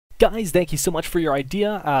Guys, thank you so much for your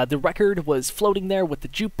idea. The record was floating there with the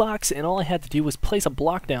jukebox, and all I had to do was place a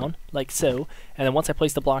block down, like so, and then once I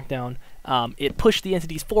placed the block down, it pushed the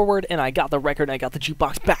entities forward, and I got the record, and I got the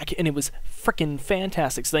jukebox back, and it was freaking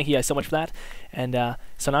fantastic. So thank you guys so much for that. And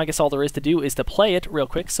so now I guess all there is to do is to play it real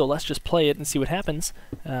quick, so let's just play it and see what happens.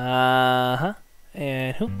 And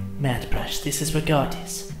who? Mattbrush, this is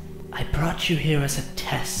Regartis. I brought you here as a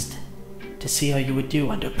test, to see how you would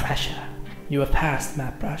do under pressure. You have passed,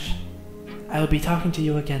 Mattbrush. I will be talking to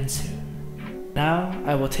you again soon. Now,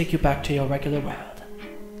 I will take you back to your regular world.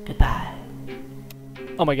 Goodbye.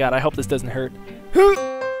 Oh my god, I hope this doesn't hurt.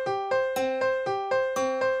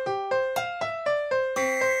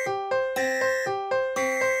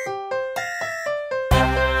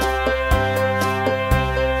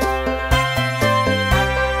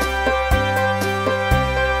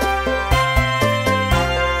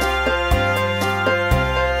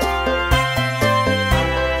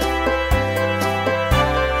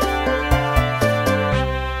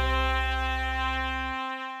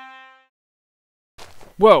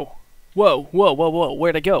 Whoa, whoa, whoa, whoa, whoa,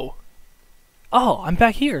 where'd I go? Oh, I'm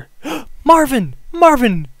back here. Marvin!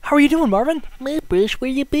 Marvin! How are you doing, Marvin? Mattbrush,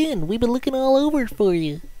 where you been? We've been looking all over for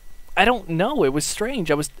you. I don't know, it was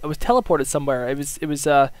strange. I was teleported somewhere. It was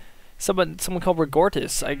someone called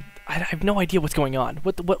Regartis. I have no idea what's going on.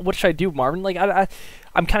 What should I do, Marvin? Like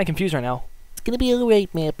I'm kinda confused right now. It's gonna be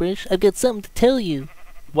alright, Mattbrush. I've got something to tell you.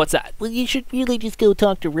 What's that? Well, you should really just go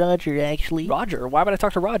talk to Roger, actually. Roger? Why would I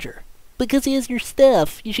talk to Roger? Because he has your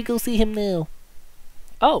stuff. You should go see him now.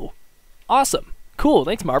 Oh, awesome. Cool,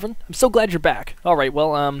 thanks Marvin. I'm so glad you're back. Alright,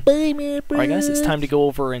 well, Bye, Mattbrush. Alright guys, it's time to go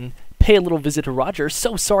over and pay a little visit to Roger.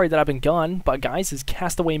 So sorry that I've been gone, but guys, it's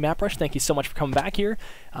Castaway Mattbrush. Thank you so much for coming back here.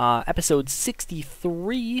 Episode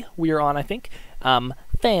 63 we are on, I think.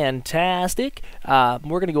 Fantastic. We're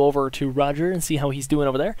going to go over to Roger and see how he's doing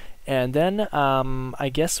over there. And then,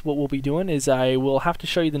 I guess what we'll be doing is I will have to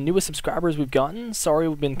show you the newest subscribers we've gotten. Sorry,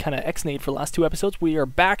 we've been kind of ex-nayed for the last 2 episodes. We are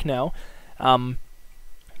back now. Don't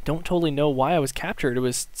totally know why I was captured. It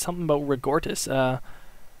was something about Regartis.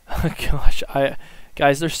 Gosh,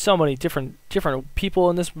 guys, there's so many different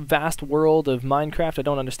people in this vast world of Minecraft. I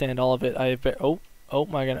don't understand all of it. Oh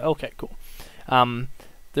my god. Okay, cool.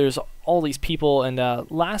 There's all these people, and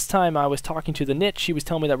last time I was talking to the Niche, she was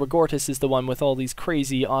telling me that Regartis is the one with all these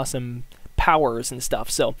crazy, awesome powers and stuff.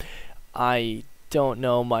 So I don't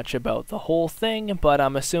know much about the whole thing, but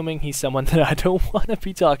I'm assuming he's someone that I don't want to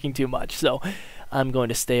be talking to much. So I'm going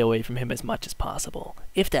to stay away from him as much as possible.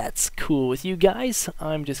 If that's cool with you guys,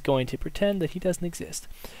 I'm just going to pretend that he doesn't exist.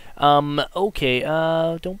 Okay,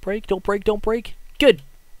 don't break, don't break, don't break. Good,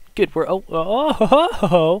 good, we're,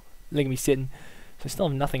 look at me sitting. So I still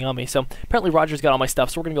have nothing on me, so apparently Roger's got all my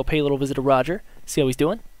stuff, so we're gonna go pay a little visit to Roger, see how he's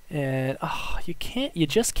doing. And, you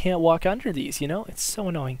just can't walk under these, you know? It's so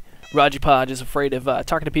annoying. Roger Podge is afraid of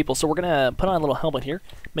talking to people, so we're gonna put on a little helmet here,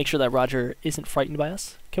 make sure that Roger isn't frightened by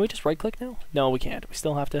us. Can we just right click now? No, we can't. We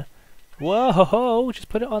still have to, whoa, just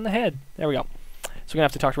put it on the head. There we go. So we're gonna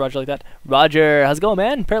have to talk to Roger like that. Roger, how's it going,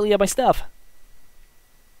 man? Apparently you have my stuff.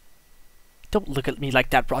 Don't look at me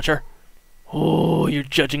like that, Roger. Oh, you're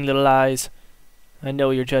judging little eyes. I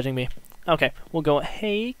know you're judging me. Okay, we'll go,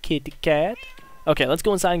 hey, kitty cat. Okay, let's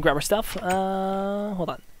go inside and grab our stuff. Hold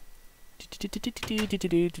on.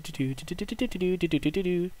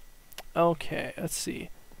 Okay, let's see.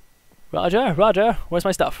 Roger, where's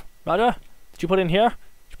my stuff? Roger, did you put it in here?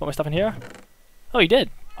 Did you put my stuff in here? Oh, you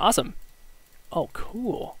did. Awesome. Oh,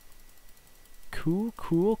 cool.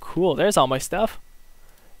 Cool. There's all my stuff.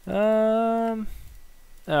 Alright.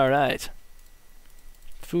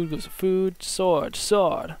 Food goes to food. Sword.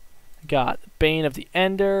 Got Bane of the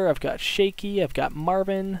Ender. I've got Shaky. I've got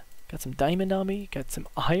Marvin. Got some diamond on me. Got some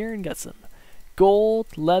iron. Got some gold,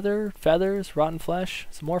 leather, feathers, rotten flesh.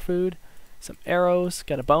 Some more food. Some arrows.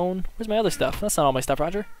 Got a bone. Where's my other stuff? That's not all my stuff,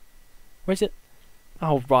 Roger. Where's it?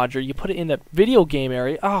 Oh, Roger, you put it in the video game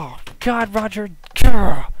area. Oh, God, Roger.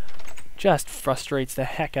 Grr. Just frustrates the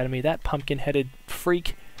heck out of me. That pumpkin-headed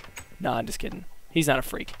freak. No, I'm just kidding. He's not a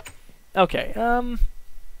freak. Okay,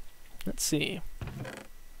 let's see.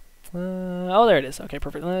 Oh, there it is. Okay,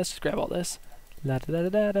 perfect. Let's just grab all this. La da da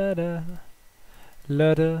da da da.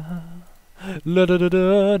 La da. La da da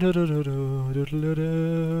da da da da da da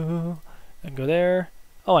da. I can go there.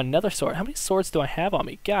 Oh, another sword. How many swords do I have on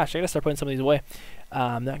me? Gosh, I gotta start putting some of these away.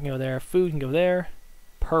 That can go there. Food can go there.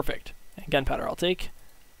 Perfect. And gunpowder I'll take.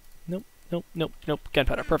 Nope.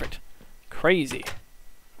 Gunpowder. Perfect. Crazy.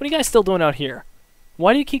 What are you guys still doing out here?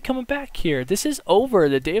 Why do you keep coming back here? This is over.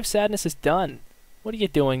 The Day of Sadness is done. What are you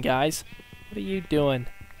doing, guys? What are you doing?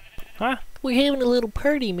 Huh? We're having a little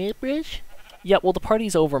party, Mattbrush. Yeah, well, the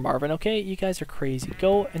party's over, Marvin, okay? You guys are crazy.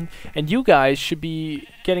 Go, and you guys should be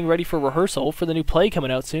getting ready for rehearsal for the new play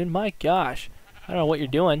coming out soon. My gosh. I don't know what you're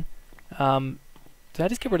doing. Did I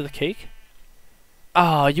just get rid of the cake?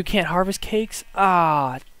 Ah, you can't harvest cakes?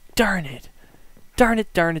 Ah, darn it. Darn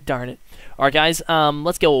it, darn it, darn it. Alright, guys,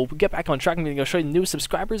 let's go. We'll get back on track. I'm going to go show you the new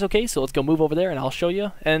subscribers, okay? So let's go move over there, and I'll show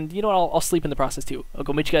you. And you know what? I'll sleep in the process, too. I'll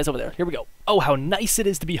go meet you guys over there. Here we go. Oh, how nice it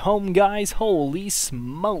is to be home, guys. Holy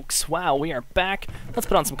smokes. Wow, we are back. Let's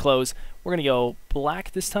put on some clothes. We're going to go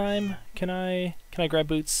black this time. Can I grab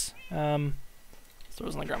boots? So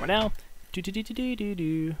those on the ground right now.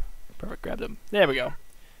 Do. Perfect, grab them. There we go.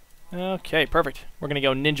 Okay, perfect. We're going to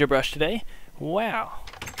go ninja brush today. Wow.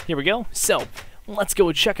 Here we go. So, let's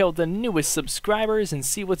go check out the newest subscribers and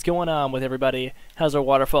see what's going on with everybody. How's our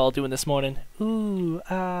waterfall doing this morning? Ooh,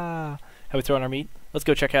 ah. Have we thrown our meat? Let's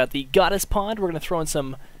go check out the goddess pond. We're going to throw in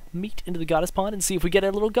some meat into the goddess pond and see if we get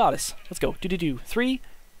a little goddess. Let's go. Do. 3.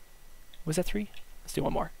 Was that 3? Let's do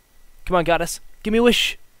one more. Come on, goddess. Give me a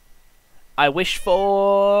wish. I wish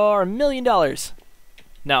for $1 million.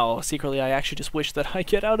 No, secretly I actually just wish that I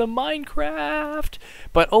get out of Minecraft.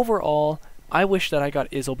 But overall, I wish that I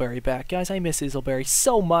got Izzleberry back. Guys, I miss Izzleberry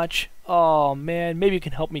so much. Oh, man. Maybe you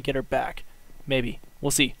can help me get her back. Maybe.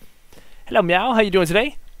 We'll see. Hello, Meow. How you doing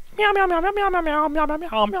today? Meow, meow, meow, meow, meow, meow, meow, meow,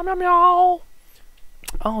 meow, meow, meow, meow.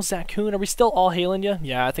 Oh, Zaccoon. Are we still all hailing you?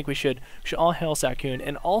 Yeah, I think we should. We should all hail Zaccoon.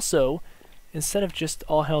 And also, instead of just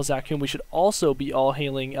all hail Zaccoon, we should also be all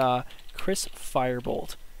hailing Chris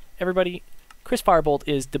Firebolt. Everybody, Chris Firebolt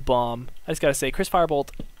is the bomb. I just gotta say, Chris Firebolt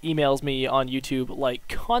emails me on YouTube like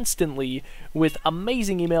constantly with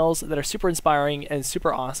amazing emails that are super inspiring and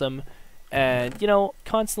super awesome, and you know,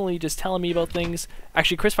 constantly just telling me about things.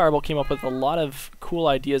 Actually, Chris Firebolt came up with a lot of cool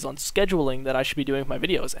ideas on scheduling that I should be doing with my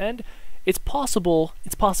videos, and it's possible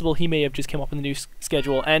he may have just come up with a new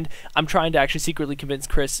schedule, and I'm trying to actually secretly convince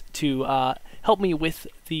Chris to help me with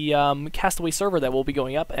the Castaway server that will be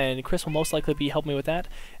going up, and Chris will most likely be helping me with that.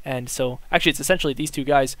 And so, actually, it's essentially these two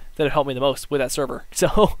guys that have helped me the most with that server.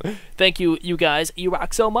 So, thank you, you guys. You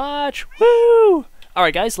rock so much. Woo!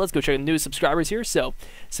 Alright, guys, let's go check the new subscribers here. So,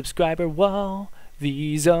 subscriber wall.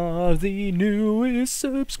 These are the newest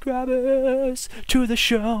subscribers to the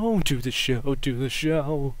show, to the show, to the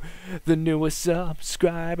show. The newest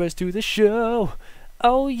subscribers to the show.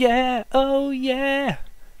 Oh yeah, oh yeah.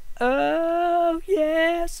 Oh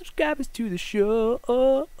yeah, subscribers to the show.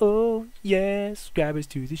 Oh yeah, subscribers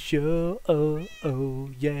to the show. Oh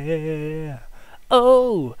yeah.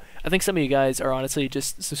 Oh, I think some of you guys are honestly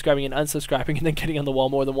just subscribing and unsubscribing and then getting on the wall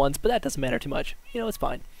more than once, but that doesn't matter too much. You know, it's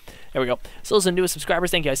fine. There we go. So those are the newest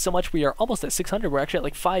subscribers. Thank you guys so much. We are almost at 600. We're actually at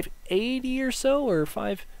like 580 or so, or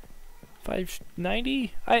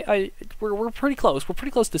 590. We're pretty close. We're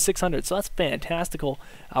pretty close to 600. So that's fantastical.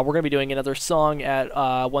 We're gonna be doing another song at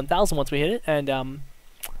 1,000 once we hit it, and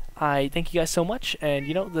I thank you guys so much. And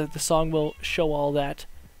you know, the song will show all that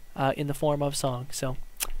in the form of song. So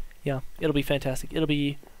yeah, it'll be fantastic. It'll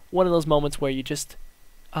be one of those moments where you just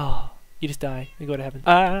you just die and go to heaven.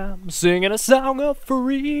 I'm singing a song of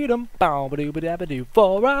freedom, bow-ba-doo-ba-da-ba-doo,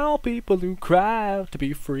 for all people who cry out to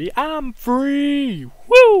be free. I'm free!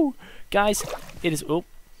 Woo! Guys, it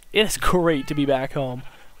is great to be back home.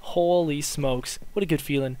 Holy smokes. What a good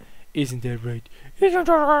feeling. Isn't that right? Isn't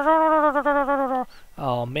that right?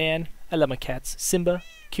 Oh, man. I love my cats. Simba,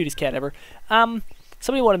 cutest cat ever.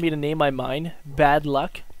 Somebody wanted me to name my mine Bad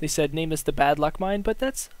Luck. They said name this the Bad Luck mine, but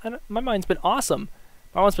my mine's been awesome.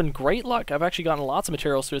 My one's been great luck. I've actually gotten lots of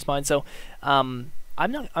materials through this mine, so I'm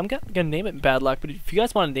gonna name it Bad Luck. But if you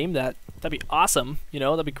guys want to name that, that'd be awesome. You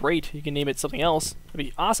know, that'd be great. You can name it something else. That'd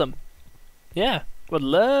be awesome. Yeah, would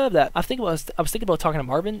love that. I was thinking about talking to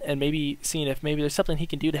Marvin and maybe seeing if maybe there's something he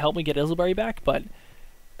can do to help me get Izzleberry back. But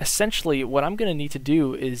essentially, what I'm gonna need to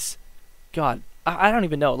do is, God, I don't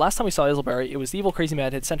even know. Last time we saw Izzleberry, it was the evil crazy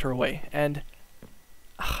man had sent her away, and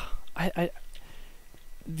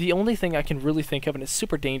the only thing I can really think of, and it's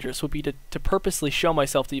super dangerous, would be to purposely show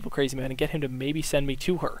myself to Evil Crazy Man and get him to maybe send me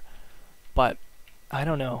to her. But I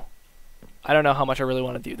don't know. I don't know how much I really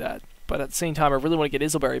want to do that. But at the same time, I really want to get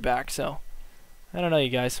Izzleberry back, so I don't know, you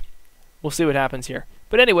guys. We'll see what happens here.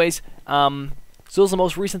 But anyways, so those are the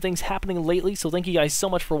most recent things happening lately, so thank you guys so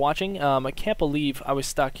much for watching. I can't believe I was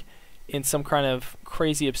stuck in some kind of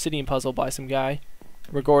crazy obsidian puzzle by some guy.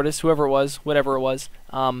 Regardless, whoever it was, whatever it was.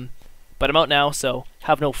 But I'm out now, so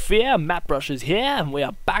have no fear. Mattbrush is here, and we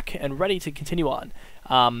are back and ready to continue on.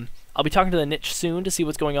 I'll be talking to the niche soon to see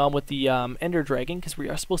what's going on with the Ender Dragon, because we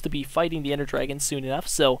are supposed to be fighting the Ender Dragon soon enough,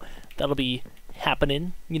 so that'll be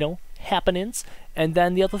happening, you know, happenings. And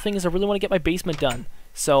then the other thing is I really want to get my basement done.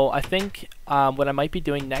 So I think what I might be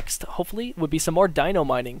doing next, hopefully, would be some more dino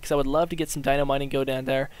mining, because I would love to get some dino mining, go down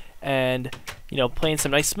there, and, you know, playing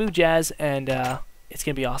some nice smooth jazz, and it's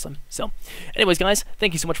going to be awesome. So, anyways, guys,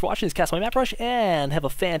 thank you so much for watching. This is Castaway Mattbrush, and have a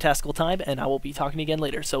fantastical time, and I will be talking to you again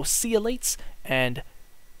later. So, see you lates, and,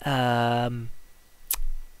 how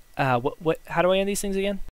do I end these things again?